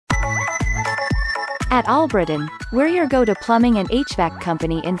At Allbritten, we're your go-to plumbing and HVAC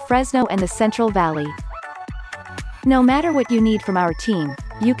company in Fresno and the Central Valley. No matter what you need from our team,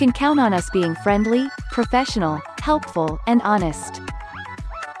 you can count on us being friendly, professional, helpful, and honest.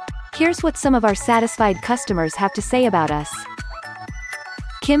 Here's what some of our satisfied customers have to say about us.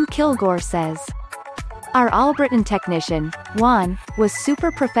 Kym Kilgore says, "Our Allbritten technician, Juan, was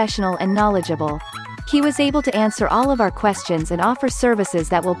super professional and knowledgeable. He was able to answer all of our questions and offer services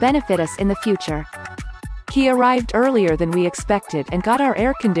that will benefit us in the future. He arrived earlier than we expected and got our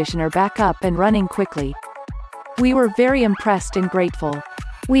air conditioner back up and running quickly. We were very impressed and grateful.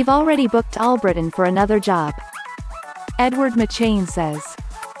 We've already booked Allbritten for another job." Machain says,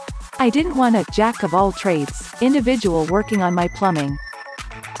 "I didn't want a jack-of-all-trades individual working on my plumbing.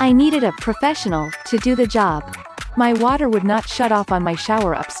 I needed a professional to do the job. My water would not shut off on my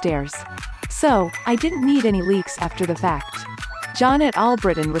shower upstairs. So, I didn't need any leaks after the fact. John at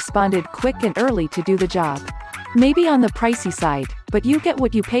Allbritten responded quick and early to do the job. Maybe on the pricey side, but you get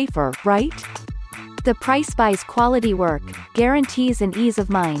what you pay for, right? The price buys quality work, guarantees and ease of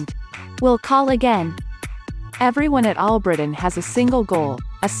mind. We'll call again." Everyone at Allbritten has a single goal,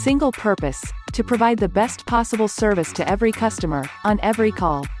 a single purpose, to provide the best possible service to every customer, on every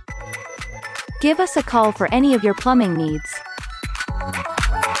call. Give us a call for any of your plumbing needs.